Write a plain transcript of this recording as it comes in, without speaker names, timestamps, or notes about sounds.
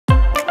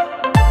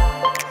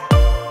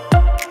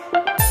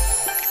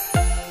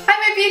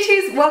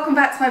welcome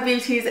back to my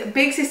beauty's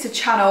big sister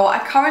channel. I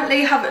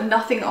currently have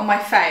nothing on my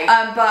face,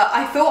 but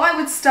I thought I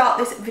would start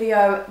this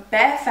video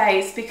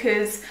barefaced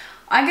because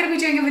I'm going to be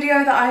doing a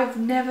video that I've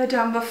never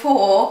done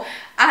before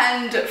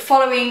and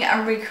following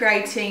and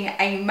recreating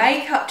a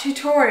makeup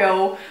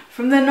tutorial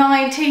from the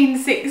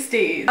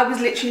 1960s. I was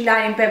literally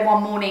laying in bed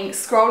one morning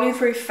scrolling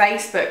through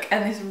Facebook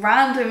and this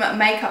random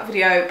makeup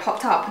video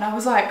popped up and I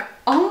was like,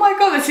 oh my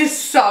god, this is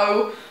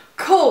so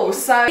cool.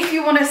 So if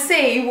you want to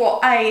see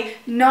what a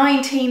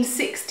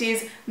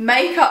 1960s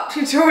makeup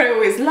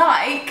tutorial is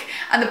like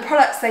and the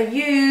products they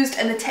used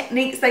and the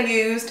techniques they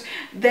used,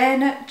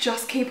 then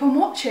just keep on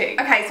watching.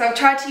 Okay, so I've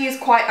tried to use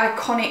quite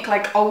iconic,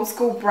 like old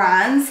school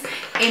brands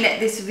in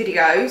this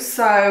video.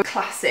 So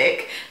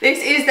classic. This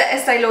is the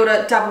Estee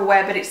Lauder Double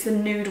Wear, but it's the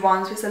nude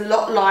one, so it's a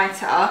lot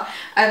lighter.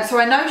 So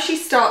I know she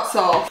starts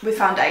off with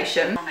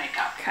foundation.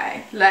 Makeup.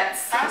 Okay,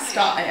 let's start it.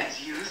 Foundation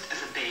is used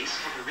as a base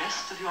for the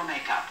rest of your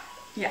makeup.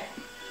 Yeah.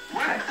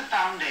 Work the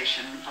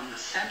foundation from the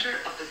center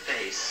of the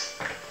face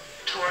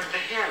toward the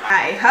hairline.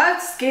 Hey,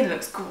 her skin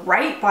looks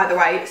great, by the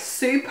way. It's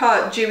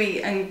super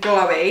dewy and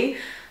glowy.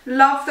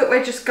 Love that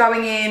we're just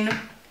going in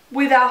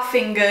with our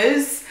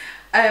fingers.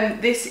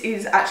 This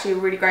is actually a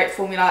really great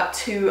formula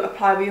to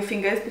apply with your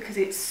fingers because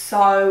it's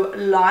so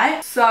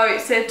light. So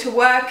it said to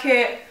work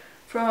it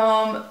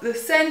from the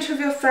center of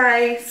your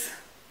face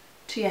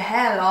to your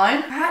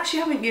hairline. I actually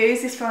haven't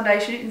used this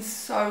foundation in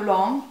so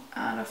long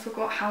and I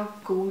forgot how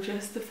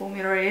gorgeous the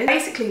formula is.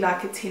 Basically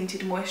like a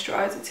tinted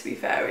moisturiser, to be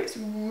fair. It's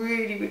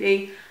really,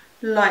 really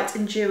light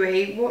and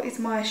dewy. What is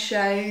my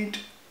shade?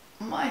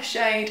 My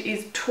shade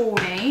is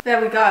tawny.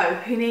 There we go.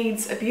 Who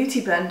needs a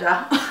beauty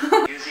blender?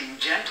 Using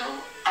gentle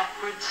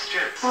upward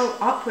strokes. Oh,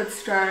 upward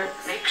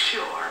strokes. Make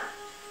sure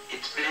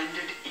it's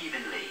blended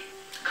evenly.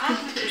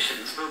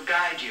 Cosmeticians will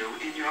guide you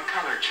in your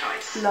color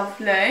choice.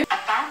 Lovely. A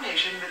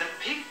foundation with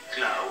a pink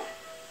glow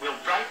will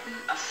brighten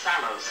a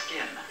sallow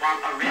skin, while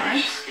a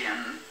reddish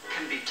skin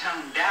can be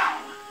toned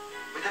down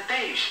with a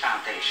beige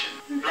foundation.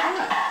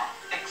 Blot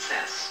off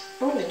excess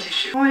with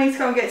tissue. Oh, I need to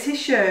go and get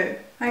tissue.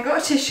 I ain't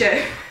got a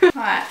tissue.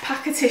 Right,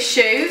 pack of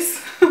tissues.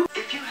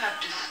 If you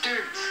have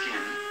disturbed skin,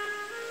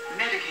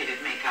 medicated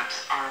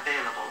makeups are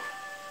available.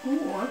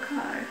 Oh,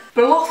 okay.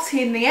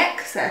 Blotting the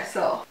excess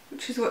off,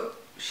 which is what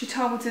she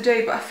told me to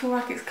do, but I feel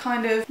like it's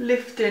kind of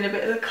lifting a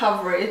bit of the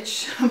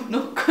coverage. I'm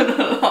not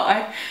gonna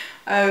lie.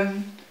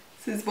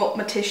 This is what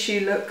my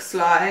tissue looks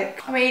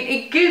like. I mean,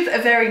 it gives a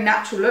very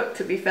natural look,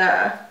 to be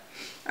fair.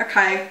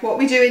 Okay, what are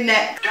we doing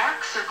next?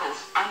 Dark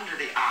circles under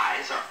the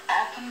eyes are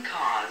often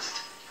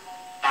caused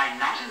by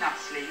not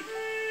enough sleep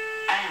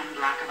and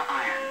lack of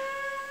iron.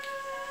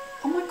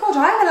 Oh my god,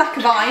 I have a lack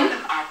of iron. To clear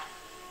them up,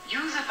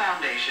 use a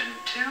foundation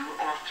 2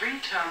 or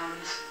 3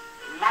 tones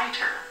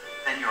lighter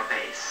than your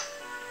base.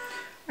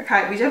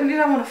 Okay, we definitely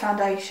don't want a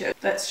foundation.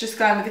 Let's just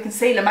go in with the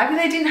concealer. Maybe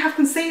they didn't have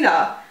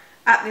concealer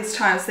at this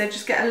time, so they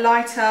just get a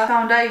lighter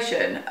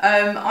foundation.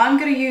 I'm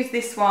going to use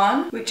this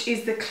one, which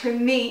is the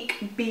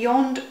Clinique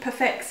Beyond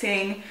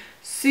Perfecting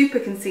Super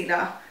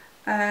Concealer.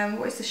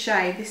 What is the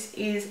shade? This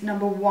is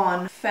number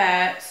 1,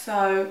 Fair.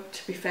 So,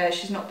 to be fair,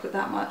 she's not put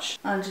that much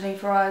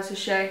underneath her eyes, has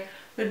she?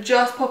 We're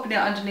just popping it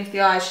underneath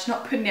the eyes. She's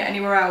not putting it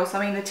anywhere else.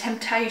 I mean, the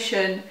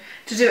temptation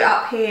to do it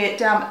up here,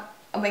 down.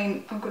 I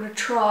mean, I'm going to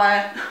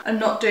try and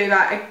not do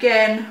that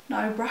again.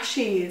 No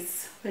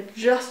brushes. We're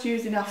just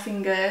using our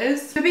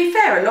fingers. To be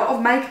fair, a lot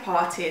of makeup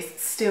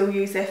artists still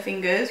use their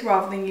fingers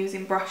rather than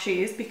using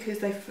brushes because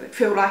they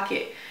feel like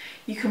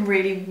you can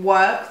really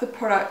work the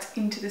product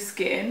into the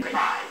skin.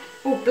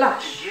 Oh,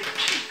 blush. Give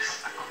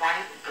cheeks a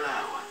quiet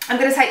glow. I'm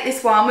going to take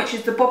this one, which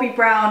is the Bobbi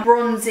Brown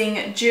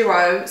Bronzing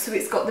Duo. So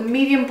it's got the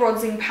medium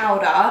bronzing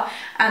powder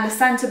and the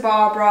Santa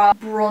Barbara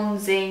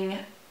bronzing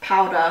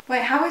powder.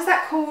 Wait, how is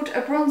that called a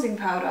bronzing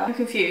powder? I'm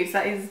confused.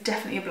 That is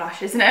definitely a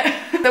blush, isn't it?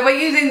 So we're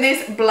using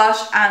this blush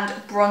and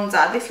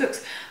bronzer. This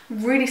looks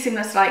really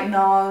similar to like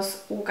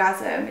NARS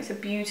Orgasm. It's a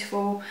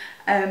beautiful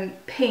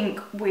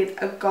pink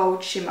with a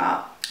gold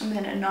shimmer. And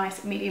then a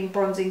nice medium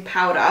bronzing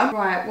powder.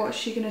 Right, what's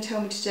she going to tell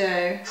me to do?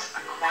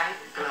 A quiet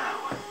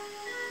glow.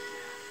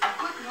 A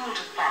good rule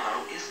to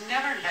follow is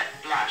never let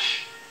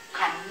blush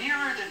come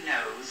nearer the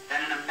nose than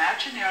an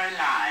imaginary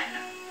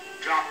line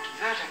dropped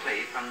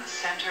vertically from the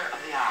center of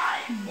the eye.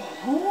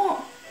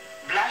 What?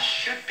 Blush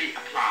should be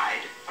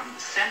applied from the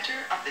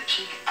center of the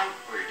cheek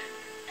outward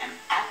and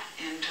up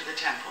into the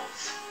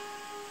temples.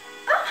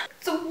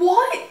 So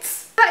what?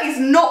 That is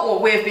not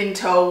what we've been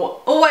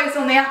told. Always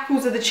on the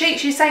apples of the cheek.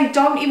 She's saying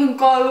don't even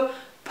go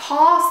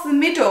past the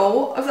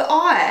middle of the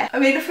eye. I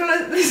mean, I feel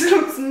like this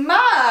looks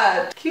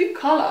mad. Cute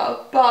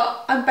colour,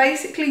 but I'm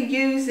basically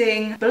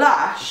using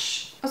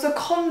blush as a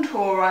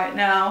contour right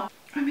now.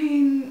 I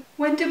mean,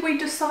 when did we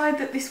decide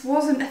that this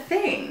wasn't a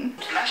thing?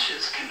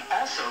 Blushes can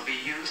also be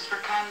used for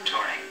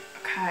contouring.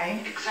 Okay.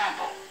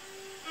 Example,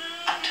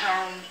 a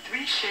tone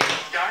 3 shades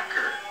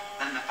darker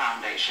than the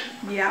foundation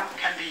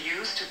can be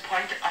used to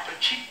point up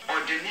a cheek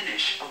or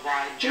diminish a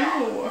wide jaw.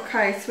 Oh,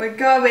 okay, so we're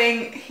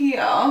going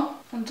here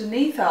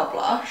underneath our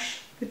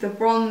blush with the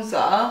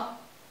bronzer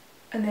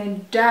and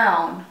then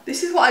down.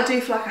 This is what I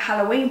do for like a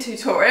Halloween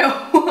tutorial.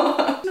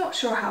 Not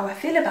sure how I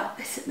feel about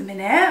this at the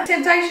minute.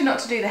 Temptation not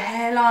to do the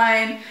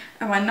hairline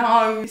and my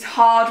nose. It's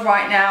hard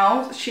right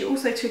now. She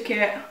also took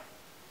it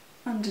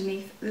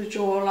underneath the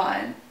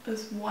jawline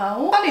as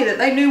well. Funny that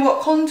they knew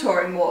what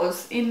contouring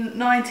was in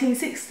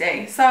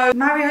 1960. So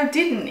Mario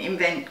didn't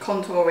invent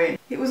contouring.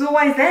 It was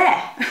always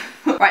there.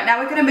 Right, now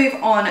we're going to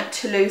move on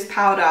to loose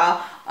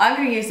powder. I'm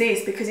going to use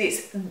this because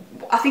it's,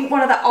 I think,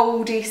 one of the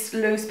oldest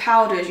loose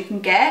powders you can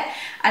get,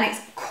 and it's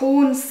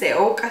corn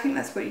silk. I think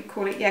that's what you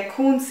call it. Yeah,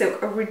 corn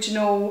silk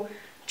original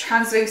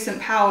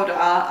translucent powder.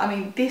 I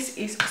mean, this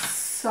is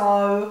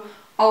so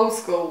old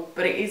school,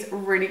 but it is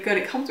really good.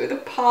 It comes with a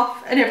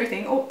puff and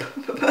everything. Oh,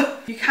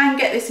 you can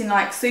get this in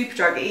like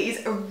Superdrug. It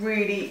is a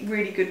really,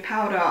 really good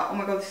powder. Oh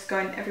my god, this is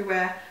going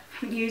everywhere.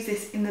 I haven't used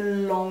this in the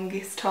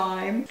longest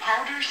time.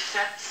 Powder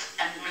sets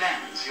and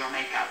blends your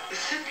makeup. The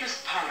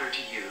simplest powder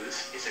to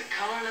use is a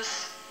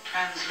colorless,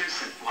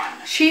 translucent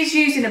one. She's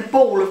using a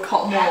ball of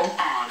cotton wool.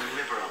 Pat on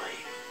liberally.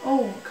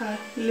 Oh, okay,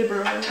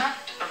 liberally. A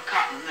tuft of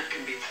cotton that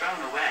can be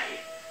thrown away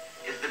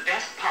is the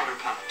best powder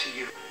puff to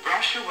use.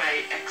 Brush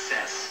away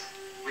excess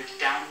with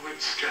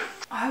downward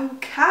strokes.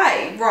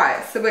 Okay,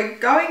 right, so we're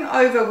going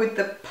over with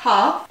the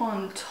puff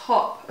on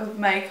top of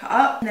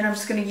makeup, and then I'm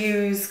just going to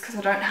use, because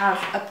I don't have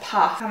a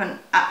puff, I haven't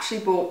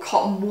actually bought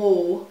cotton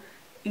wool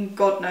in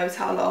God knows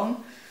how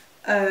long,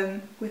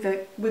 with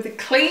a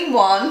clean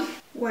one,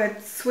 we're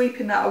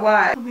sweeping that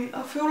away. I mean,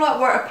 I feel like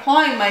we're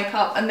applying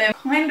makeup and then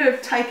kind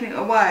of taking it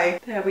away.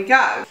 There we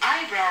go.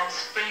 Eyebrows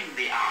frame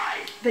the eye.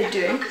 They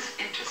do. Focus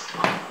interest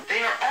on them.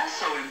 They are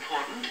also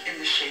important in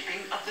the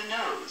shaping of the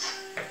nose.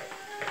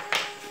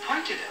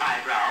 Pointed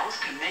eyebrows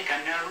can make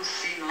a nose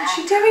seem longer. What's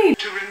she doing?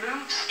 To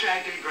remove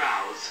straggly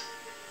brows,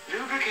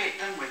 lubricate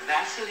them with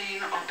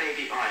Vaseline or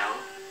baby oil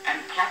and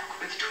pluck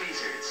with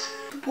tweezers.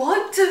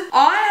 What?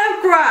 I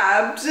have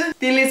grabbed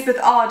the Elizabeth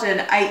Arden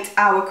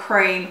 8-hour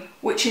cream,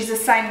 which is the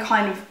same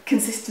kind of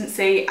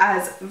consistency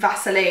as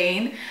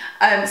Vaseline.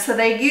 So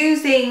they're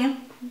using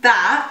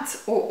that,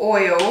 or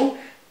oil,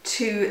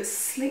 to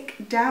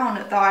slick down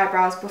the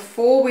eyebrows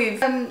before we've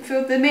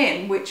filled them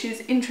in, which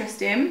is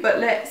interesting, but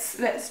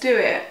let's do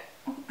it.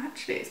 Oh,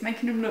 actually, it's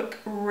making them look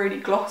really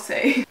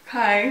glossy.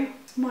 Okay,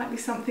 this might be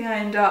something I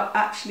end up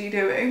actually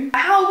doing.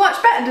 How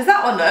much better does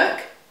that one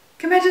look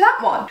compared to that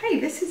one? Hey,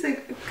 this is a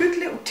good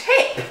little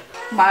tip.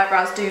 My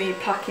eyebrows do need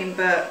plucking,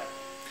 but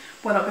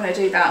we're not going to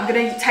do that. I'm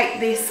going to take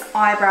this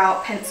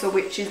eyebrow pencil,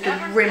 which is the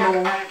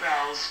Rimmel.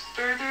 Eyebrows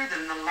further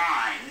than the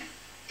line,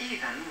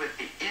 even with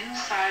the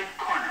inside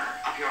corner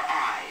of your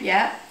eye.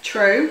 Yeah,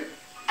 true.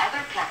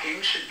 Other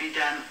plucking should be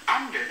done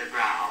under the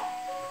brow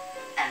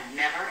and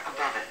never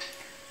above it.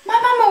 My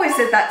mum always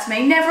said that to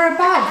me, never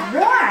above.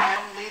 Why?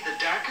 Only the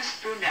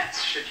darkest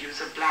brunettes should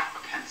use a black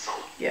pencil.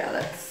 Yeah,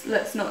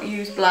 let's not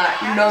use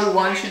black. No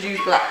one should use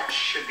black.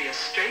 Should be a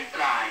straight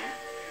line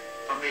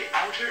from the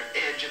outer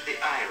edge of the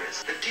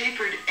iris. The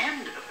tapered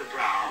end of the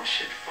brow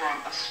should form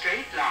a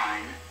straight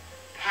line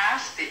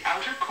past the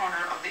outer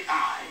corner of the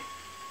eye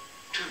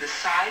to the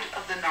side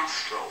of the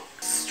nostril.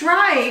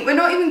 Straight? We're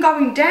not even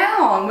going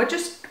down. We're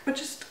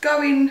just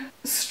going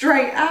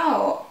straight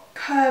out.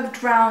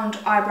 Curved round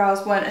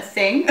eyebrows weren't a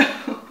thing.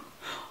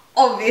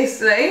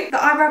 Obviously.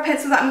 The eyebrow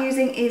pencil that I'm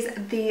using is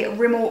the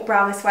Rimmel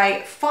Brow This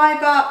Way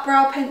Fibre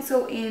Brow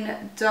Pencil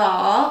in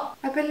dark.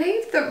 I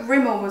believe that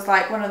Rimmel was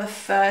like one of the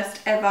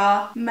first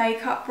ever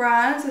makeup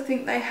brands. I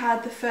think they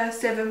had the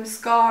first ever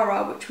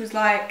mascara, which was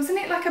like, wasn't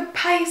it like a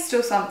paste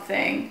or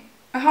something?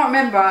 I can't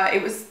remember.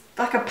 It was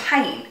like a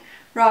paint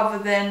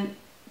rather than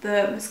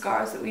the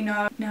mascaras that we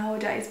know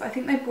nowadays. But I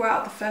think they brought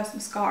out the first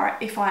mascara,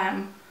 if I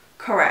am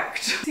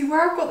correct. See,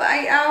 where I've got the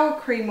 8-hour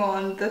cream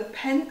on, the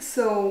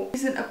pencil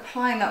isn't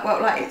applying that well.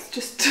 Like, it's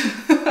just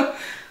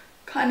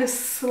kind of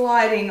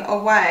sliding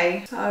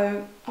away.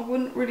 So I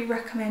wouldn't really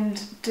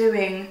recommend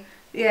doing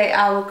the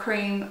 8-hour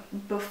cream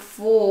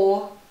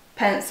before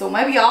pencil.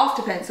 Maybe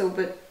after pencil,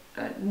 but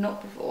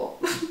not before.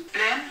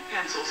 Blend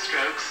pencil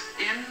strokes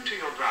into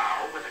your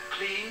brow with a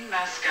clean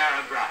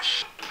mascara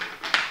brush.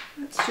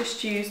 Let's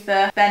just use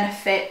the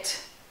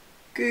Benefit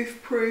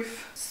Goof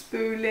Proof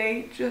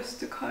spoolie just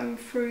to comb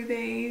through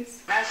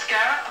these.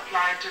 Mascara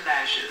applied to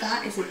lashes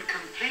that is would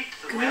complete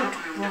the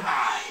well-groomed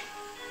eye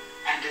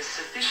and is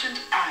sufficient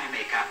eye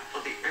makeup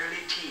for the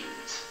early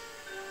teens.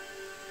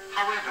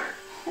 However,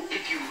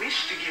 if you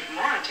wish to give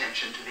more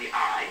attention to the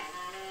eye,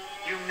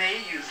 you may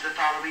use the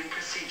following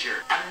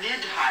procedure. A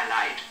lid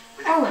highlight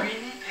with a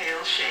creamy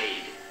pale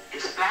shade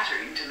is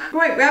flattering to the...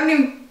 Wait, we haven't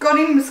even gone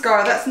in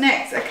mascara, that's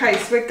next. Okay,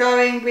 so we're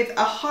going with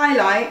a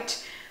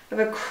highlight of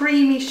a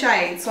creamy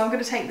shade. So I'm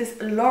going to take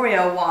this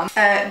L'Oreal one,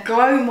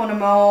 Glow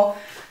Monomore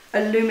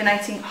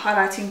Illuminating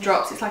Highlighting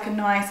Drops. It's like a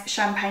nice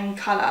champagne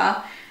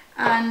colour,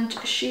 and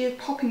she is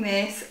popping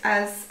this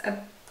as a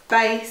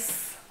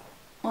base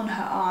on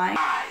her eye.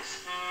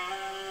 Eyes.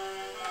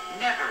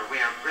 Never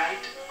wear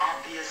bright,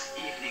 obvious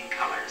evening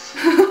colours.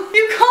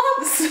 You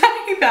can't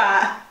say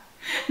that.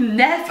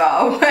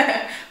 never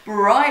wear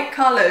bright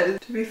colours.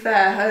 To be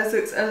fair, hers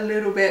looks a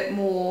little bit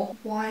more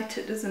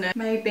whiter, doesn't it?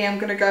 Maybe I'm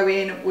gonna go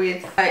in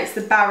with, it's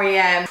the Barry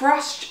M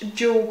Crushed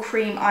Jewel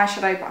Cream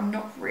Eyeshadow, but I'm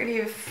not really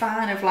a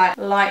fan of like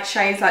light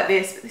shades like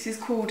this. But this is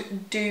called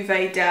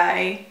Duvet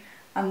Day,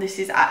 and this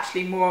is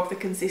actually more of the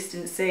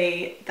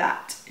consistency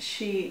that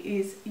she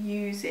is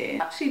using.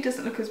 Actually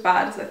doesn't look as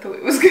bad as I thought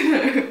it was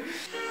gonna.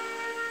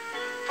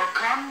 For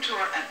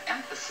contour and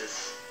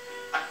emphasis,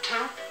 a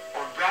taupe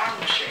or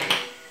brown shade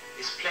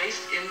is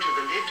placed into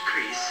the lid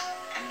crease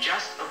and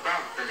just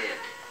above the lid.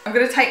 I'm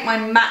going to take my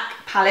MAC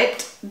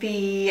palette,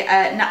 the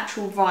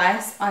Natural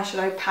Vice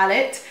Eyeshadow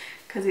Palette,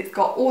 because it's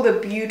got all the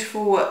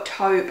beautiful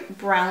taupe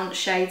brown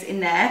shades in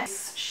there.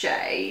 This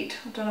shade,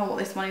 I don't know what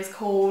this one is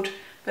called,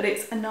 but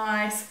it's a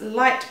nice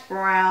light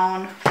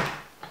brown.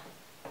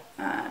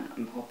 And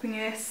I'm popping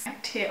this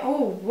right here.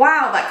 Oh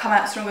wow, that came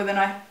out stronger than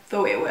I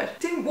thought it would.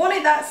 Didn't want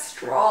it that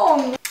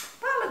strong.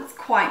 That looks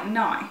quite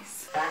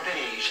nice. Or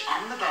beige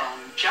on the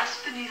bone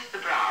just beneath the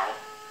brow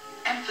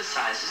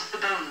emphasizes the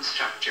bone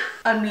structure.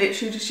 I'm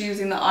literally just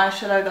using the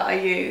eyeshadow that I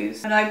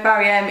use. I know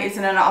Barry M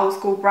isn't an old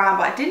school brand,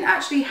 but I didn't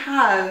actually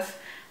have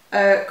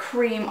a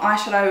cream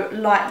eyeshadow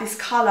like this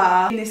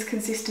colour in this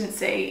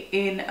consistency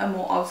in a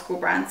more old school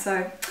brand,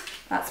 so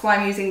that's why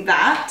I'm using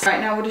that.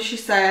 Right, now what does she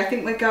say? I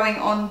think we're going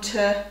on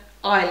to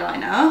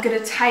eyeliner. I'm going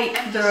to take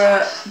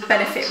the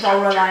Benefit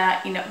Roller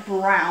Liner in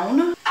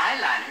brown.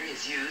 Eyeliner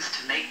is used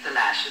to make the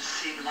lashes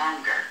seem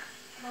longer.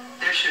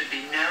 There should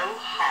be no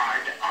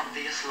hard,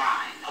 obvious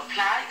line.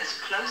 Apply as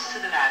close to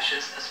the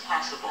lashes as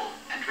possible,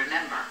 and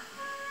remember,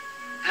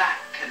 black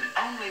can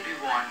only be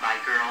worn by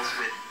girls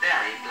with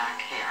very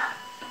black hair.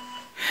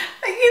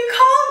 You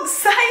can't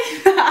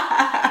say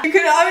that! You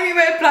can only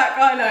wear black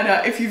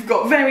eyeliner if you've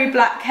got very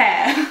black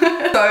hair.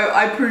 So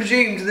I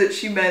presumed that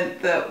she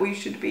meant that we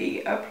should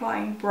be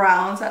applying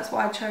browns. That's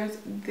why I chose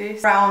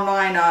this brown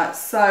liner.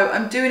 So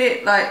I'm doing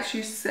it like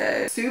she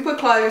said, super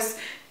close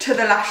to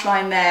the lash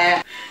line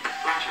there.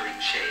 Flattering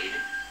shade,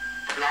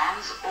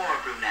 blondes or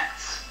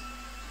brunettes,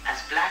 as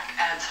black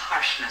adds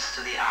harshness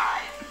to the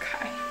eye.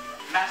 Okay.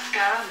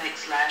 Mascara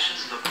makes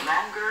lashes look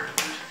longer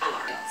and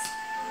fuller.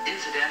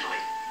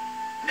 Incidentally,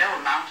 no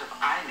amount of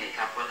eye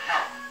makeup will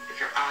help if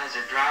your eyes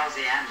are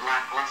drowsy and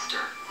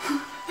lackluster.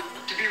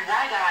 To be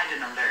wide-eyed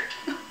and alert,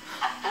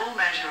 a full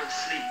measure of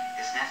sleep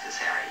is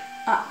necessary.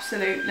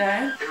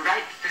 Absolutely. The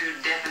right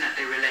food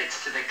definitely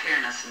relates to the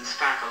clearness and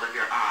sparkle of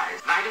your eyes.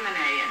 Vitamin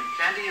A and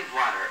plenty of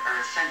water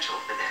are essential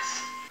for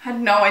this. I had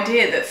no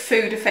idea that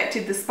food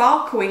affected the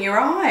sparkle in your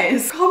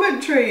eyes.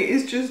 Commentary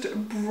is just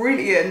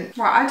brilliant.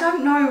 Right, I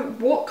don't know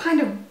what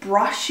kind of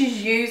brush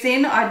she's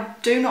using. I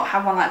do not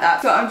have one like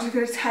that. So I'm just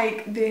going to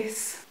take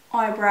this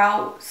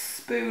eyebrow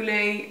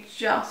spoolie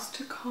just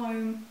to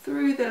comb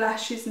through the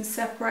lashes and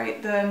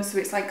separate them so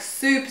it's like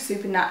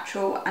super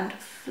natural and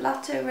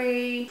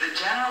fluttery. The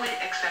generally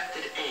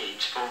accepted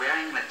age for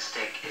wearing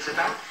lipstick is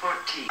about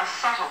 14. A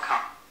subtle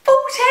cut.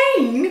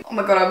 14? Oh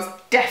my god, I was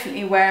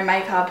definitely wearing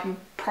makeup in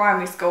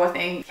primary school, I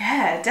think.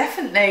 Yeah,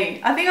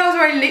 definitely. I think I was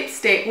wearing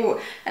lipstick,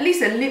 or at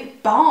least a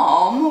lip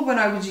balm when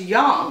I was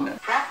young.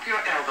 Prop your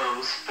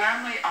elbows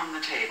firmly on the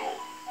table,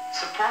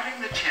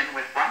 supporting the chin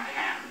with one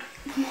hand,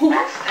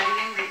 while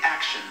steadying the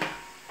action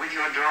with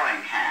your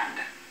drawing hand.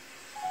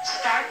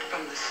 Start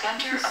from the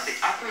center of the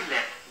upper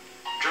lip,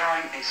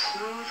 drawing a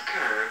smooth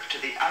curve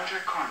to the outer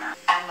corner.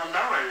 On the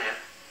lower lip,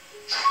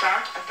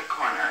 start at the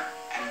corner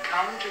and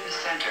come to the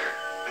center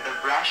with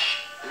a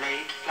brush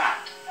laid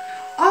flat.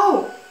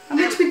 Oh, I'm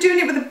meant to be doing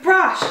it with a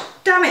brush.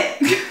 Damn it.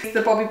 It's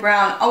the Bobbi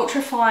Brown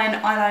Ultra Fine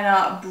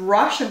Eyeliner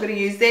Brush. I'm going to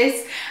use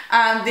this.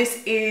 And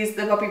this is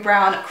the Bobbi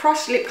Brown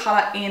Crushed Lip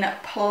Colour in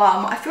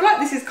Plum. I feel like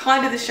this is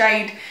kind of the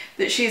shade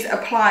that she's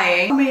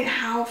applying. I mean,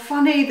 how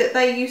funny that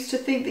they used to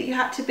think that you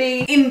had to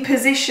be in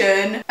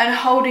position and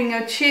holding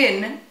your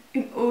chin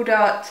in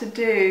order to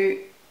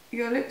do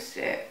your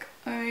lipstick.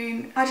 I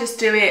mean, I just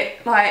do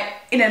it like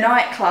in a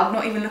nightclub,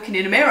 not even looking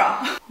in a mirror.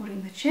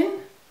 Holding the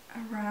chin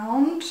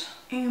around.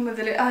 In with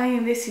the lip. I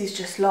mean, this is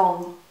just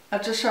long.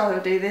 I'd just rather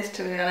do this,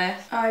 to be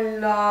honest. I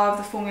love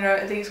the formula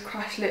of these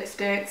crushed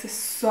lipsticks. They're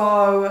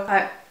so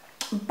like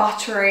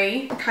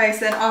buttery. Okay, so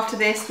then after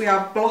this we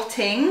are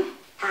blotting.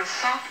 For a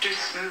softer,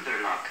 smoother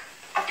look,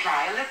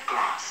 apply a lip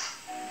gloss.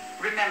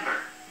 Remember,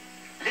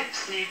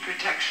 lips need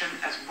protection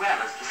as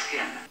well as the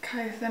skin.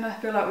 Okay, so then I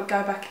feel like we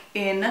go back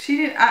in. She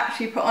didn't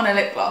actually put on a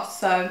lip gloss,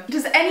 so.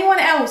 Does anyone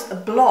else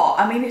blot?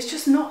 I mean, it's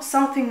just not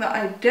something that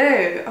I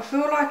do. I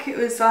feel like it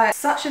was like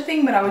such a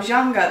thing when I was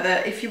younger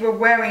that if you were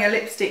wearing a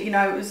lipstick, you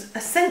know, it was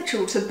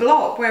essential to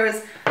blot,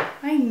 whereas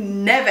I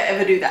never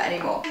ever do that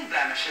anymore.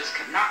 Blemishes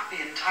cannot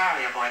be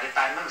entirely avoided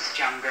by most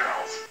young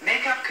girls.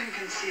 Makeup can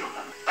conceal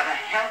them, but a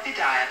healthy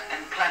diet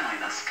and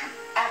cleanliness can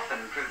often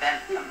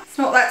prevent them. It's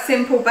not that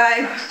simple,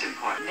 babe. Most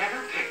important, never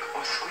pick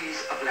or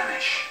squeeze a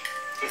blemish.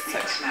 It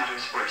makes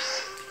matters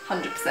worse.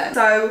 100%.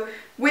 So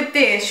with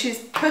this, she's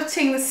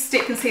putting the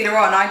stick concealer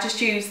on. I just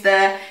used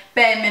the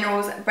Bare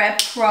Minerals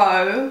Red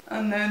Pro,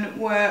 and then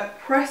we're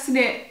pressing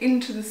it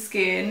into the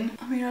skin.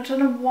 I mean, I don't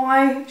know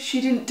why she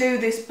didn't do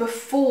this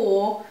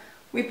before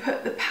we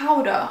put the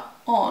powder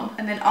on,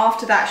 and then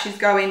after that she's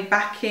going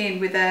back in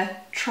with a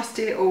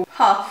trusty little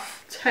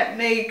puff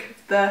technique,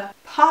 the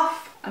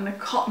puff and the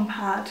cotton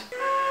pad.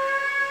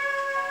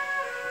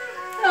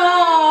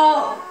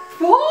 Oh,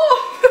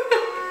 what?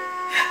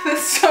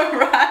 That's so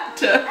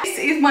random. This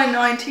is my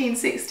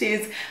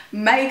 1960s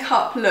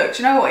makeup look.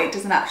 Do you know what? It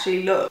doesn't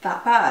actually look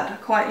that bad. I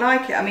quite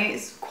like it. I mean,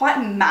 it's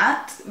quite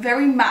matte,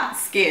 very matte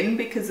skin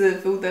because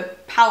of all the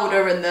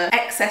powder and the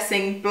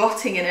excessing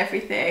blotting and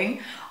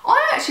everything.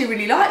 I actually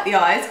really like the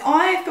eyes.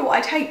 I thought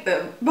I'd hate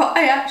them, but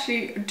I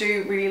actually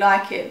do really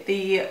like it.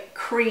 The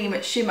cream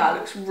shimmer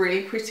looks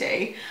really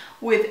pretty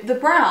with the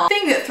brown. The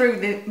thing that threw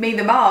me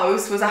the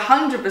most was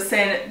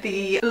 100%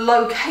 the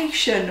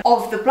location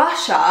of the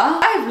blusher.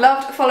 I've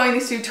loved following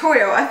this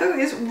tutorial. I thought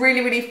it was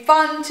really, really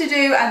fun to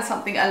do and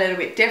something a little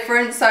bit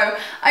different. So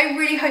I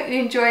really hope you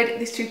enjoyed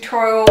this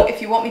tutorial.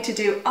 If you want me to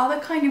do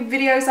other kind of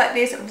videos like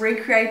this,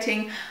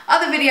 recreating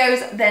other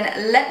videos,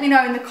 then let me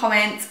know in the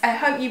comments. I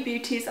hope you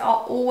beauties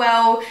are all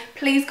well.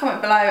 Please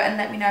comment below and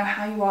let me know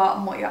how you are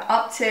and what you're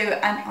up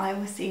to, and I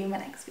will see you in my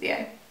next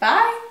video.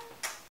 Bye!